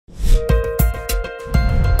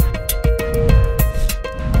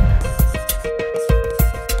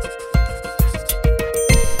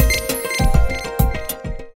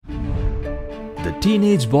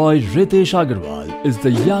teenage boy Ritesh Agarwal is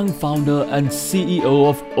the young founder and CEO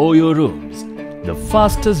of OYO Rooms, the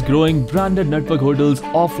fastest growing branded network hotels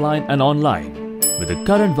offline and online. With a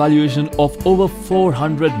current valuation of over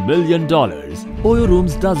 $400 million, OYO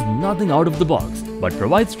Rooms does nothing out of the box but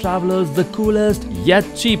provides travelers the coolest yet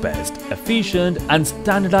cheapest, efficient and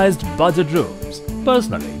standardized budget rooms.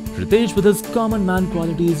 Personally, Ritesh, with his common man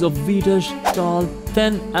qualities of wheatish, tall,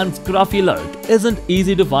 thin and scruffy look, isn't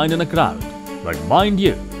easy to find in a crowd. But mind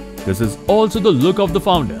you, this is also the look of the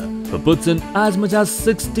founder, who puts in as much as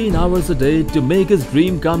 16 hours a day to make his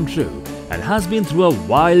dream come true and has been through a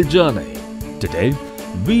wild journey. Today,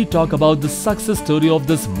 we talk about the success story of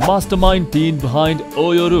this mastermind team behind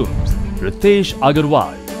OYO Rooms, Ritesh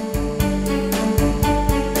Agarwal.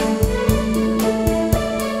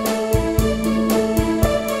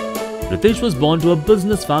 Ritesh was born to a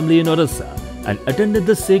business family in Orissa and attended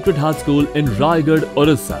the Sacred Heart School in Raigad,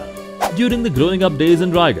 Orissa. During the growing up days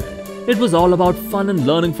in Raigad, it was all about fun and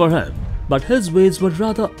learning for him, but his ways were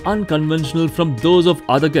rather unconventional from those of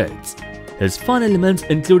other kids. His fun elements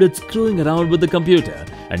included screwing around with the computer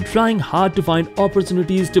and trying hard to find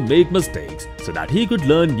opportunities to make mistakes so that he could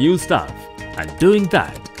learn new stuff. And doing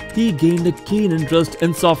that, he gained a keen interest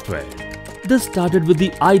in software. This started with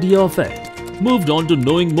the idea of it, moved on to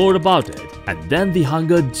knowing more about it, and then the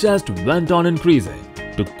hunger just went on increasing.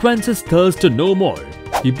 To quench his thirst to know more,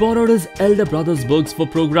 he borrowed his elder brother's books for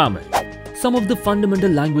programming. Some of the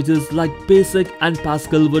fundamental languages like BASIC and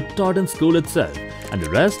Pascal were taught in school itself, and the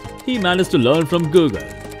rest he managed to learn from Google.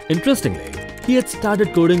 Interestingly, he had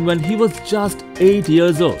started coding when he was just 8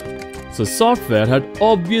 years old. So software had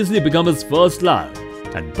obviously become his first love,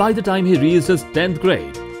 and by the time he reached his 10th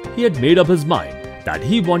grade, he had made up his mind that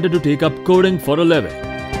he wanted to take up coding for a living.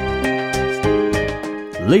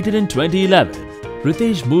 Later in 2011,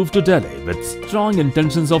 Ritesh moved to Delhi with strong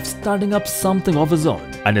intentions of starting up something of his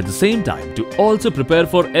own, and at the same time to also prepare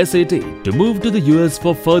for SAT to move to the US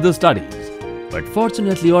for further studies. But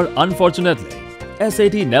fortunately or unfortunately,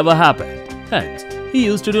 SAT never happened. Hence, he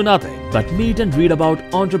used to do nothing but meet and read about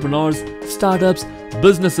entrepreneurs, startups,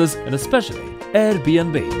 businesses and especially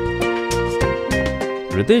Airbnb.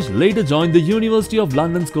 Ritesh later joined the University of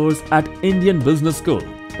London's course at Indian Business School,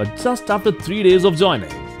 but just after 3 days of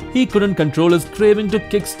joining, he couldn't control his craving to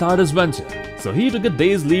kickstart his venture, so he took a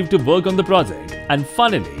day's leave to work on the project, and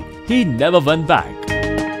funnily, he never went back.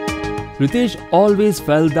 Ritesh always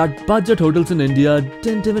felt that budget hotels in India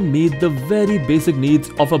didn't even meet the very basic needs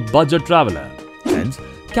of a budget traveler. Hence,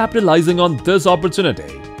 capitalizing on this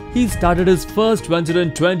opportunity, he started his first venture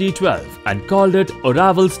in 2012 and called it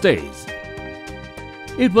Oraval Stays.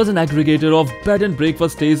 It was an aggregator of bed and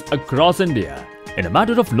breakfast stays across India. In a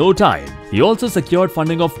matter of no time, he also secured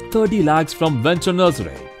funding of 30 lakhs from Venture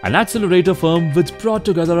Nursery, an accelerator firm which brought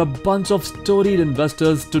together a bunch of storied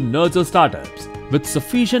investors to nurture startups. With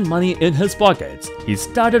sufficient money in his pockets, he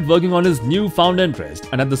started working on his newfound interest,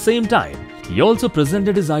 and at the same time, he also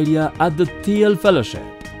presented his idea at the TL Fellowship,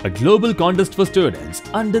 a global contest for students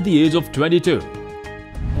under the age of 22.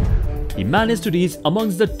 He managed to reach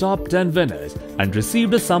amongst the top 10 winners and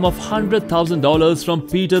received a sum of $100,000 from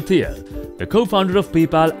Peter Thiel, the co-founder of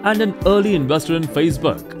PayPal and an early investor in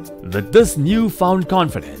Facebook. With this newfound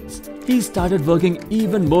confidence, he started working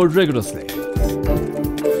even more rigorously.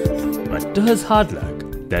 But to his hard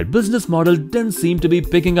luck, their business model didn't seem to be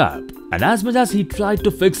picking up, and as much as he tried to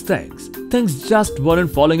fix things just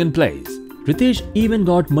weren't falling in place. Ritesh even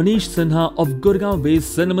got Manish Sinha of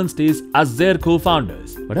Gurgaon-based Cinnamon Stays as their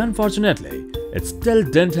co-founders, but unfortunately, it still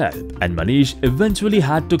didn't help, and Manish eventually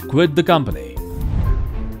had to quit the company.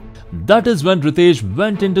 That is when Ritesh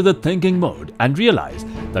went into the thinking mode and realized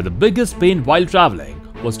that the biggest pain while traveling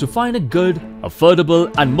was to find a good,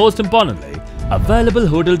 affordable and most importantly, available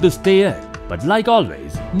hotel to stay in. But like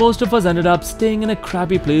always, most of us ended up staying in a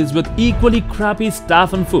crappy place with equally crappy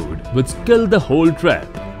staff and food, which killed the whole trip.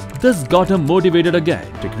 This got him motivated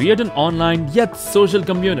again to create an online yet social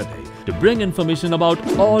community to bring information about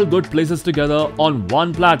all good places together on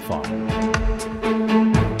one platform.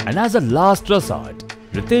 And as a last resort,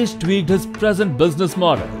 Ritesh tweaked his present business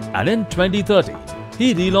model, and in 2013,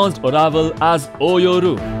 he relaunched Oraval as OYO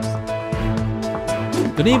Rooms.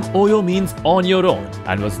 The name OYO means on your own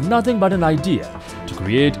and was nothing but an idea to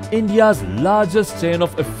create India's largest chain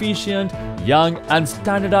of efficient, young and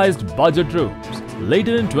standardized budget rooms.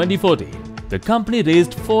 Later in 2014, the company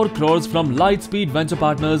raised 4 crores from Lightspeed Venture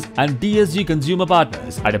Partners and DSG Consumer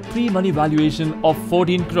Partners at a pre-money valuation of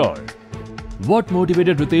 14 crore. What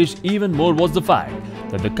motivated Ritesh even more was the fact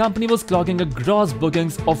that the company was clocking a gross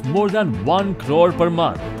bookings of more than 1 crore per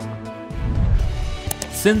month.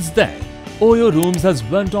 Since then, OYO Rooms has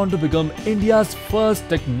went on to become India's first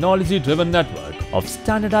technology-driven network of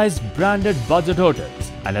standardized branded budget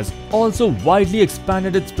hotels and has also widely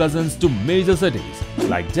expanded its presence to major cities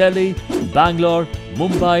like Delhi, Bangalore,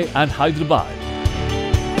 Mumbai and Hyderabad.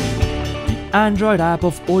 The Android app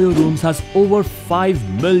of OYO Rooms has over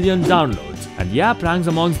 5 million downloads, and the app ranks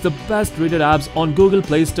amongst the best rated apps on Google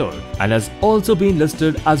Play Store and has also been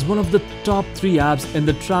listed as one of the top 3 apps in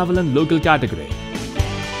the travel and local category.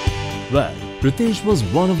 Well, Ritesh was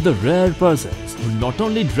one of the rare persons who not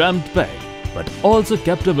only dreamt big but also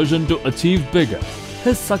kept a vision to achieve bigger.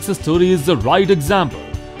 His success story is the right example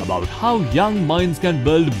about how young minds can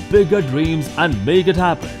build bigger dreams and make it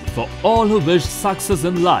happen for all who wish success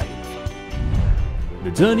in life.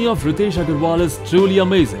 The journey of Ritesh Agarwal is truly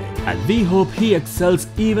amazing, and we hope he excels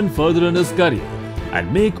even further in his career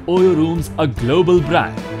and make OYO Rooms a global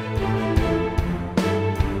brand.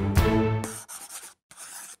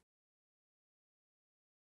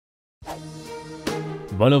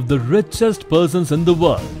 One of the richest persons in the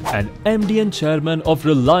world, and MD and Chairman of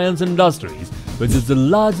Reliance Industries, which is the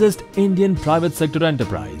largest Indian private sector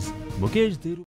enterprise, Mukesh